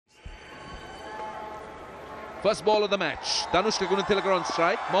First ball of the match. Dhanushka Gunatilaka on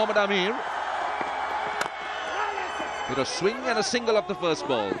strike. Mohammad Amir with a swing and a single of the first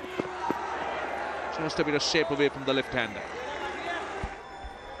ball. Just a bit of shape away from the left-hander.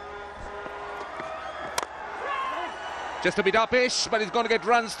 Just a bit uppish, but he's going to get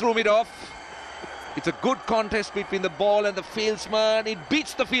runs through mid-off. It's a good contest between the ball and the fieldsman. It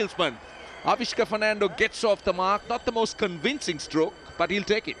beats the fieldsman. Avishka Fernando gets off the mark. Not the most convincing stroke, but he'll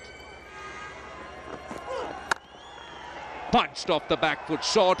take it. Punched off the back foot,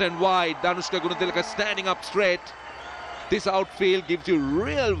 short and wide. Dhanushka Gunatilaka standing up straight. This outfield gives you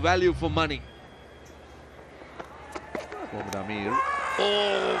real value for money. Mohammad Amir.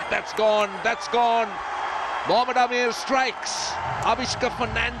 Oh, that's gone, that's gone. Mohammad Amir strikes. Avishka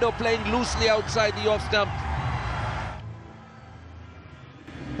Fernando playing loosely outside the off stump.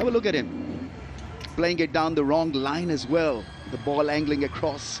 Have a look at him. Playing it down the wrong line as well. The ball angling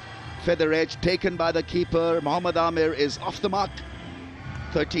across. Feather edge taken by the keeper. Mohammad Amir is off the mark.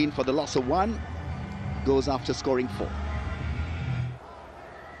 13 for the loss of 1. Goes after scoring 4.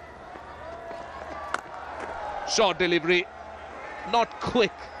 Short delivery. Not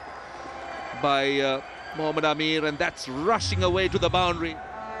quick by Mohammad Amir, and that's rushing away to the boundary.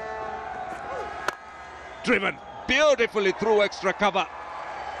 Driven beautifully through extra cover.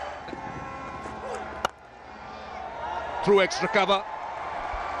 Through extra cover.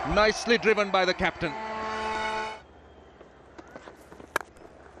 Nicely driven by the captain.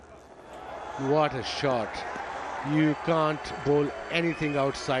 What a shot. You can't bowl anything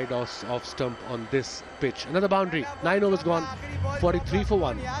outside off stump on this pitch. Another boundary. 9 overs gone. 43 for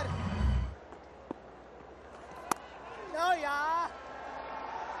 1.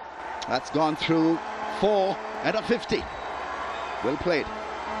 That's gone through 4 and a 50. Well played.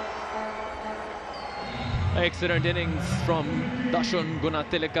 Excellent innings from Dhashun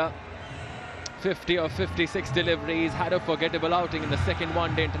Gunatilaka. 50 of 56 deliveries. Had a forgettable outing in the second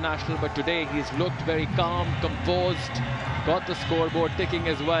one-day international, but today he's looked very calm, composed, got the scoreboard ticking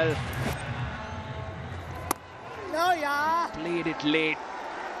as well. Played it late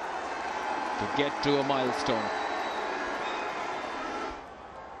to get to a milestone.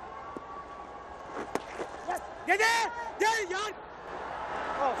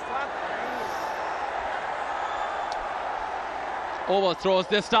 Overthrows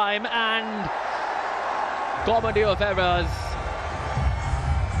this time, and comedy of errors.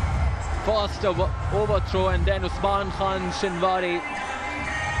 First overthrow, and then Usman Khan Shinwari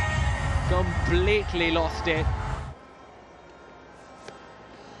completely lost it.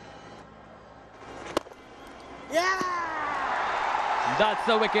 That's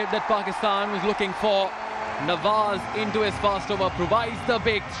the wicket that Pakistan was looking for. Nawaz into his first over provides the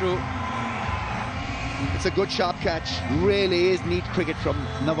breakthrough. It's a good sharp catch. Really is neat cricket from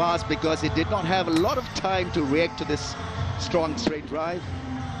Nawaz, because he did not have a lot of time to react to this strong straight drive.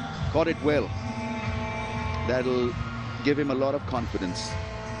 Caught it well. That'll give him a lot of confidence.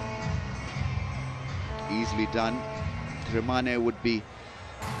 Easily done. Ramane would be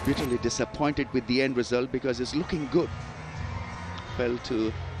bitterly disappointed with the end result, because it's looking good. Fell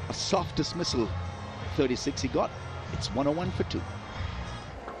to a soft dismissal. 36 he got. It's 101 for 2.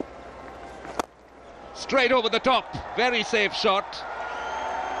 Straight over the top, very safe shot,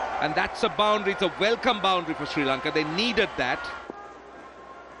 and that's a boundary. It's a welcome boundary for Sri Lanka. They needed that.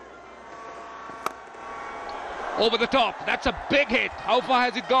 Over the top, that's a big hit. How far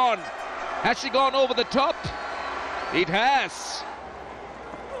has it gone? Has she gone over the top? It has.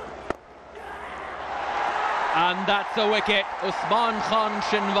 And that's a wicket. Usman Khan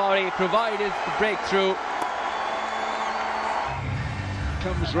Shinwari provided the breakthrough.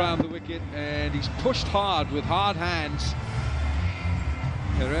 Comes round the wicket, and he's pushed hard with hard hands.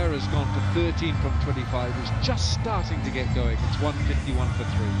 Herrera's gone to 13 from 25. He's just starting to get going. It's 151 for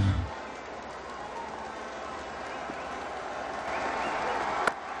 3.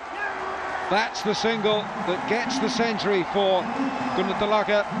 That's the single that gets the century for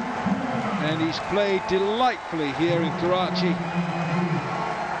Gunatilaka, and he's played delightfully here in Karachi.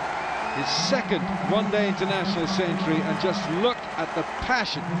 His second one-day international century, and just look at the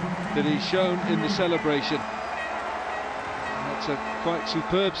passion that he's shown in the celebration. That's a quite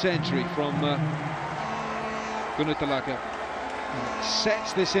superb century from Gunatilaka.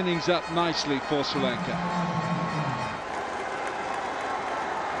 Sets this innings up nicely for Sri Lanka.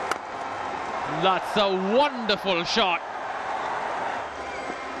 That's a wonderful shot.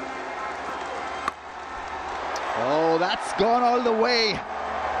 Oh, that's gone all the way.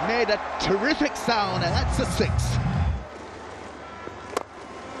 Made a terrific sound, and that's a 6.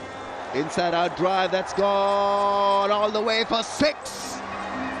 Inside out drive, that's gone all the way for 6.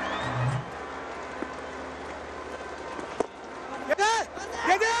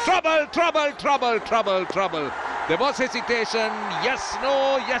 trouble, trouble, trouble, trouble, trouble. There was hesitation, yes,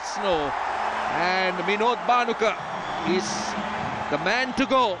 no, yes, no. And Minod Bhanuka is the man to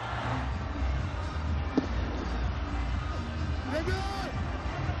go.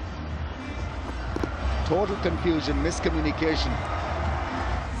 Total confusion, miscommunication.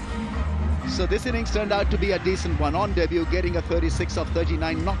 So this innings turned out to be a decent one. On debut, getting a 36 of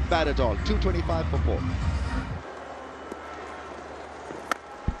 39, not bad at all. 225 for 4.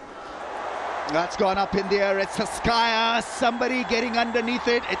 That's gone up in the air. It's a Skyer. Somebody getting underneath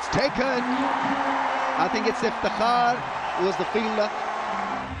it. It's taken. I think it's Iftikhar who was the fielder.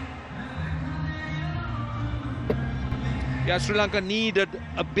 Yeah, Sri Lanka needed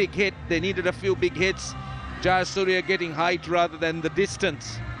a big hit. They needed a few big hits. Jayasuriya getting height rather than the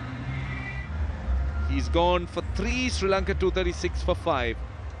distance. He's gone for 3, Sri Lanka 236 for 5.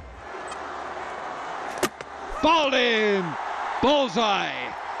 Bowled him! Bullseye!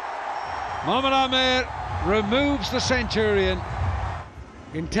 Mohammad Amir removes the Centurion.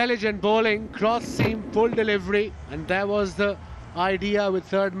 Intelligent bowling, cross seam, full delivery, and there was the idea with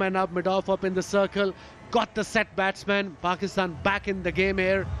third man up, mid-off up in the circle. Got the set batsman. Pakistan back in the game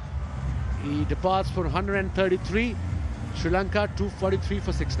here. He departs for 133. Sri Lanka 243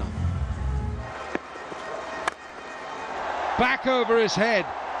 for 6 now. Back over his head.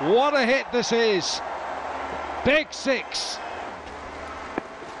 What a hit this is. Big 6.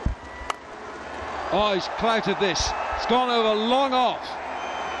 Oh, he's clouted this. It's gone over long off.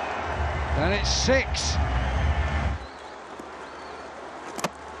 And it's 6.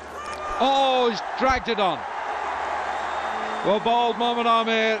 Oh, he's dragged it on. Well bowled, Mohammad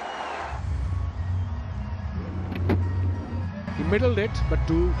Amir. He middled it, but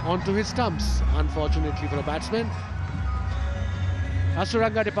onto his stumps, unfortunately for the batsman.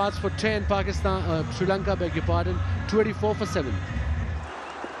 Asturanga departs for 10, Sri Lanka, beg your pardon, 284 for 7.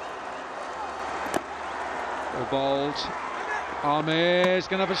 Well bowled. Amir's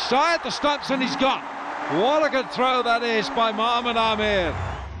going to have a shot at the stumps, and he's got. What a good throw that is by Mohammad Amir.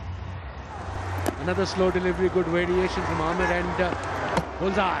 Another slow delivery, good variation from Amir, and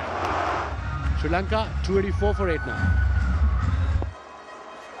bullseye. Sri Lanka 284 for 8 now.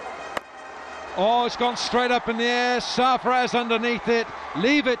 Oh, it's gone straight up in the air. Sarfaraz underneath it.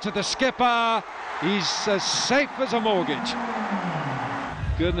 Leave it to the skipper. He's as safe as a mortgage.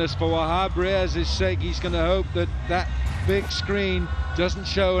 Goodness, for Wahab Riaz's sake, he's going to hope that that big screen doesn't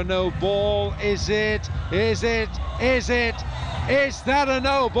show a no ball. Is it? Is it? Is it? Is that a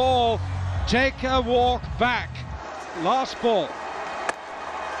no ball? Take a walk back. Last ball.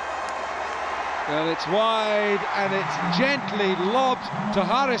 Well, it's wide and it's gently lobbed to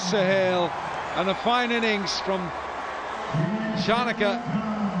Haris Sahel, and a fine innings from Shanaka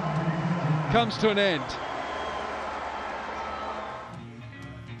comes to an end.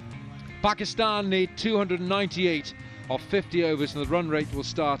 Pakistan need 298 of 50 overs, and the run rate will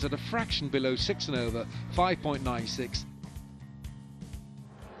start at a fraction below 6 and over, 5.96.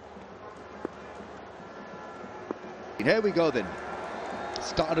 Here we go then.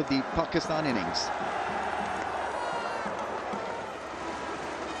 Start of the Pakistan innings.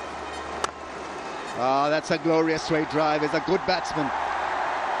 Ah, that's a glorious straight drive. He's a good batsman.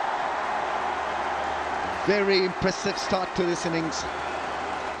 Very impressive start to this innings.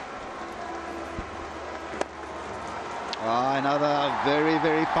 Ah, another very,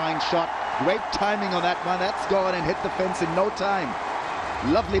 very fine shot. Great timing on that one. That's gone and hit the fence in no time.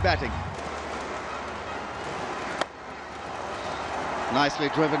 Lovely batting. Nicely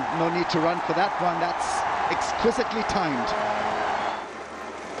driven. No need to run for that one. That's exquisitely timed.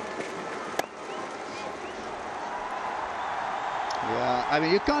 Yeah, I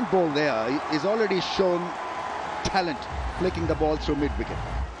mean, you can't bowl there. He's already shown talent flicking the ball through mid-wicket.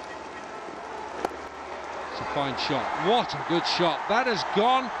 It's a fine shot. What a good shot. That has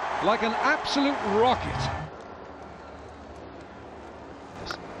gone like an absolute rocket.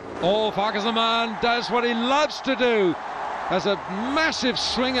 Oh, Pakistan does what he loves to do. Has a massive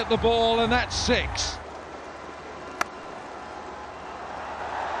swing at the ball, and that's 6.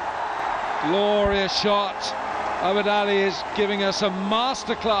 Glorious shot. Abid Ali is giving us a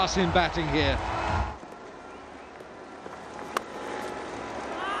masterclass in batting here.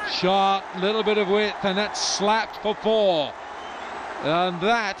 Shot, little bit of width, and that's slapped for 4. And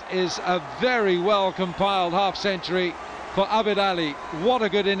that is a very well compiled half-century for Abid Ali. What a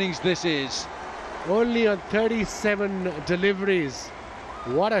good innings this is. Only on 37 deliveries.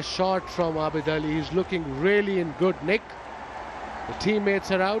 What a shot from Abid Ali. He's looking really in good nick. The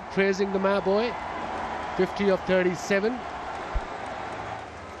teammates are out praising the boy. 50 of 37. I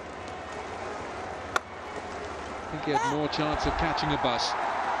think he had more chance of catching a bus.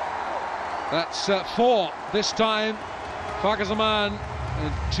 That's 4 this time. Fakhar Zaman,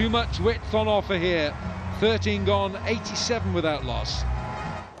 too much width on offer here. 13 gone, 87 without loss.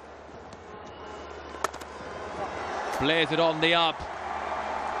 Plays it on the up.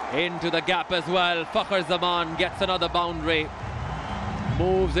 Into the gap as well. Fakhar Zaman gets another boundary.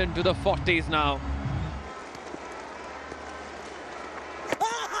 Moves into the 40s now.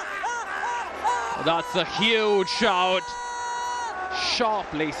 That's a huge shout.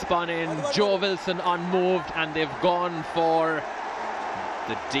 Sharply spun in. Joe Wilson unmoved, and they've gone for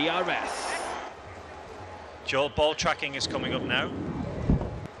the DRS. Joel, ball tracking is coming up now.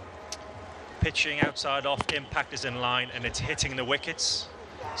 Pitching outside off, impact is in line, and it's hitting the wickets.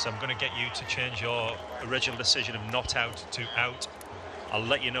 So I'm going to get you to change your original decision of not out to out. I'll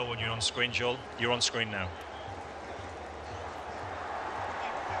let you know when you're on screen, Joel. You're on screen now.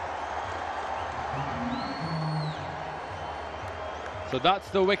 So that's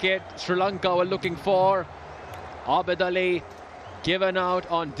the wicket Sri Lanka were looking for. Abid Ali given out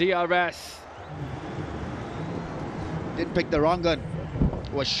on DRS. Didn't pick the wrong gun.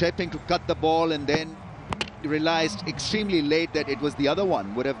 Was shaping to cut the ball and then realized extremely late that it was the other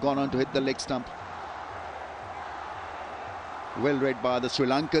one. Would have gone on to hit the leg stump. Well read by the Sri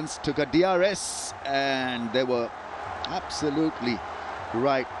Lankans. Took a DRS and they were absolutely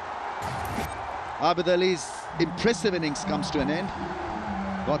right. Abid Ali's impressive innings comes to an end.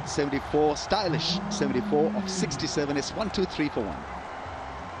 Got 74, stylish 74 of 67. It's 1, 2, 3 for 1.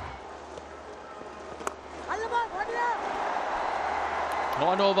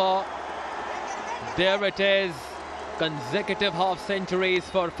 One over. There it is. Consecutive half centuries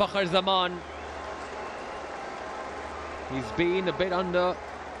for Fakhar Zaman. He's been a bit under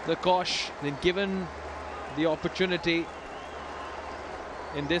the cosh, then given the opportunity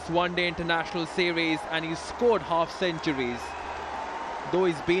in this one-day international series, and he's scored half centuries, though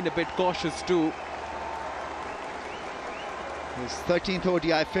he's been a bit cautious too. His 13th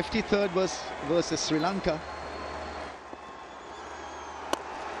ODI, 53rd was versus Sri Lanka.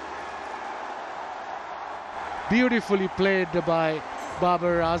 Beautifully played by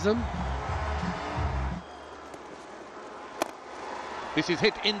Babar Azam. This is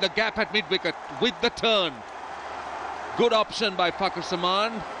hit in the gap at mid-wicket with the turn. Good option by Fakhar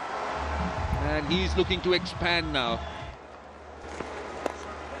Zaman. And he's looking to expand now.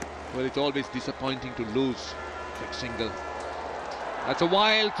 Well, it's always disappointing to lose that single. That's a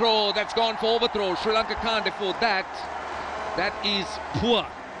wild throw. That's gone for overthrow. Sri Lanka can't afford that. That is poor.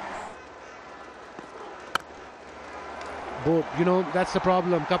 Both, you know, that's the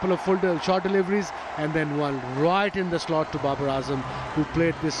problem. Couple of short deliveries and then one right in the slot to Babar Azam, who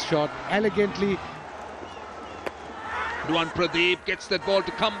played this shot elegantly. Duan Pradeep gets that ball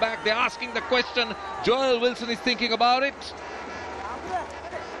to come back. They're asking the question. Joel Wilson is thinking about it.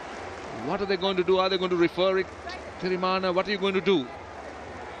 What are they going to do? Are they going to refer it? Tirimana, what are you going to do?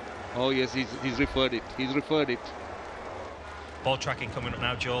 Oh yes, he's referred it. He's referred it. Ball tracking coming up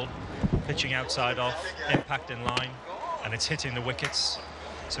now, Joel. Pitching outside off, impact in line, and it's hitting the wickets.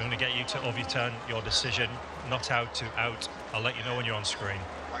 So I'm going to get you to overturn your decision, not out to out. I'll let you know when you're on screen.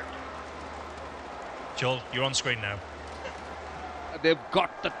 Joel, you're on screen now. They've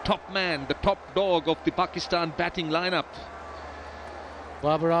got the top man, the top dog of the Pakistan batting lineup.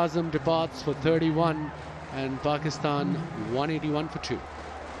 Babar Azam departs for 31 and Pakistan 181 for 2.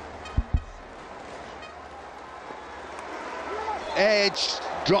 Edge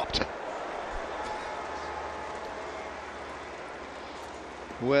dropped.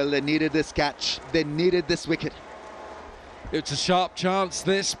 Well, they needed this catch. They needed this wicket. It's a sharp chance,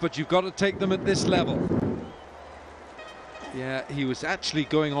 this, but you've got to take them at this level. Yeah, he was actually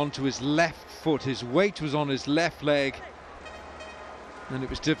going on to his left foot. His weight was on his left leg, and it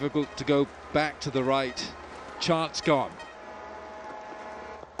was difficult to go back to the right. Chance gone.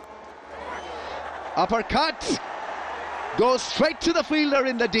 Uppercut goes straight to the fielder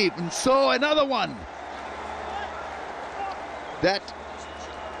in the deep, and so another one. That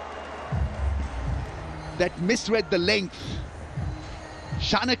misread the length.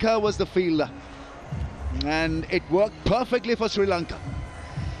 Shanaka was the fielder, and it worked perfectly for Sri Lanka.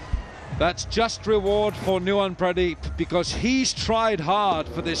 That's just reward for Nuwan Pradeep, because he's tried hard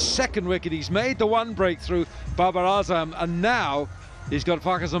for this second wicket. He's made the one breakthrough, Babar Azam, and now he's got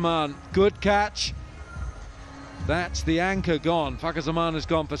Fakhar Zaman. Good catch. That's the anchor gone. Fakhar Zaman has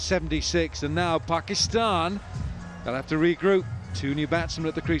gone for 76, and now Pakistan, they'll have to regroup. 2 new batsmen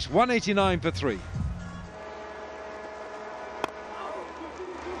at the crease. 189 for 3.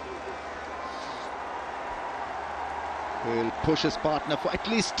 Will push his partner for at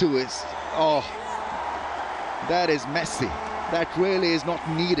least 2. Oh, that is messy. That really is not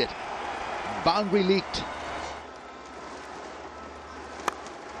needed. boundary leaked.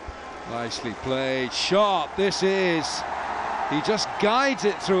 Nicely played, sharp this is. He just guides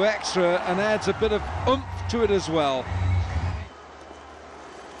it through extra and adds a bit of oomph to it as well.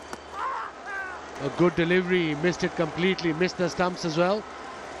 A good delivery, he missed it completely, missed the stumps as well.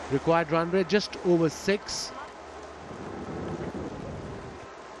 Required run rate just over 6.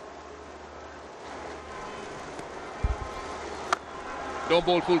 Don't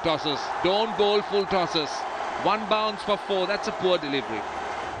bowl full tosses. Don't bowl full tosses. One bounce for 4. That's a poor delivery.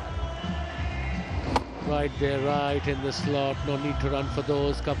 Right there, right in the slot. No need to run for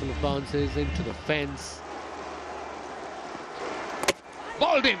those. Couple of bounces into the fence.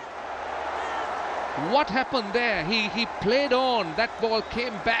 Bowled him. What happened there? He played on. That ball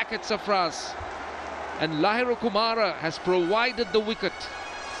came back at Sarfraz. And Lahiru Kumara has provided the wicket.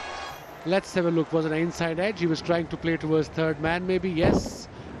 Let's have a look. Was it an inside edge? He was trying to play towards third man, maybe. Yes.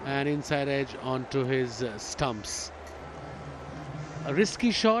 An inside edge onto his stumps. A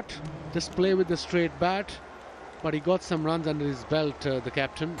risky shot. Just play with the straight bat. But he got some runs under his belt, the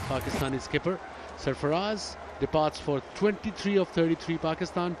captain, Pakistani skipper. Sarfaraz departs for 23 of 33.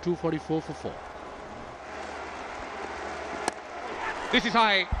 Pakistan 244 for 4. This is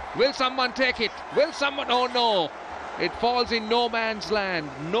high. Will someone take it? Will someone? Oh no. It falls in no man's land.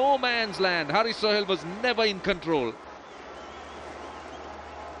 No man's land. Haris Sohail was never in control.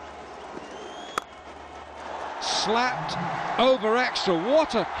 Slapped over extra.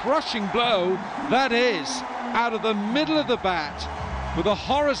 What a crushing blow that is. Out of the middle of the bat with a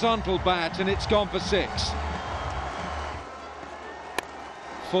horizontal bat, and it's gone for 6.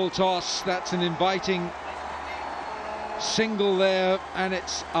 Full toss. That's an inviting single there, and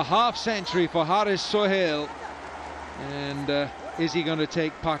it's a half century for Haris Sohail. And is he going to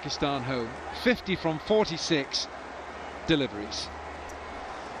take Pakistan home? 50 from 46 deliveries.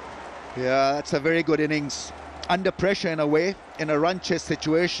 Yeah, that's a very good innings. Under pressure in a way, in a run chase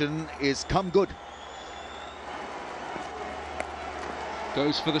situation, is come good.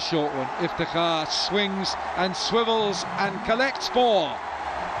 Goes for the short one. Iftikhar swings and swivels and collects 4.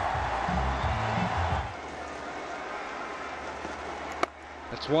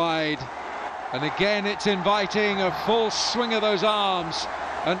 That's wide. And again it's inviting a full swing of those arms,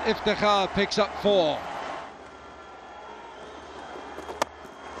 and Iftikhar picks up 4.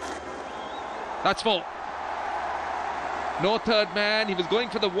 That's 4. No third man. He was going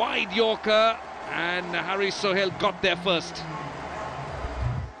for the wide Yorker, and Haris Sohail got there first.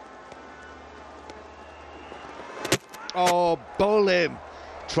 Oh, bowl him.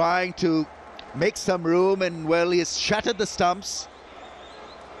 Trying to make some room, and well, he's shattered the stumps.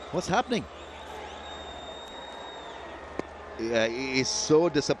 What's happening? Yeah, he is so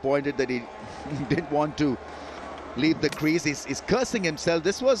disappointed that he didn't want to leave the crease. He's cursing himself.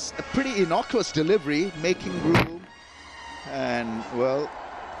 This was a pretty innocuous delivery, making room, and well,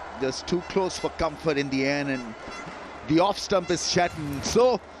 just too close for comfort in the end, and the off stump is shattered.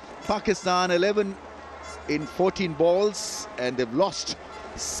 So Pakistan 11 in 14 balls, and they've lost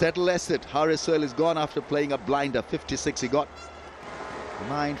Settle Asset. Haris Sohail is gone after playing a blinder. 56 he got.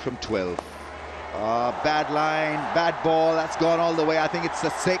 9 from 12. Bad line, bad ball. That's gone all the way. I think it's a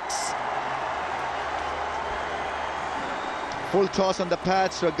 6. Full toss on the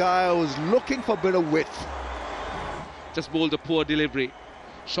pads to a guy who's looking for a bit of width. Just bowled a poor delivery.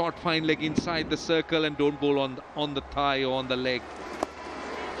 Short fine leg inside the circle, and don't bowl on the thigh or on the leg.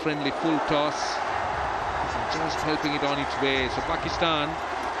 Friendly full toss. Just helping it on its way. So Pakistan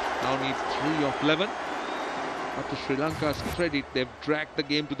now need 3 of 11. But to Sri Lanka's credit, they've dragged the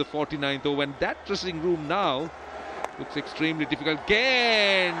game to the 49th over, and that dressing room now looks extremely difficult.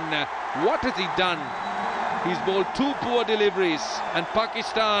 Again, what has he done? He's bowled 2 poor deliveries, and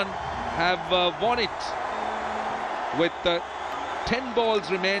Pakistan have won it. With 10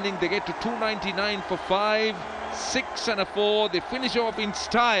 balls remaining, they get to 299 for 5, 6 and a 4. They finish off in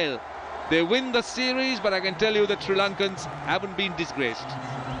style. They win the series, but I can tell you that Sri Lankans haven't been disgraced.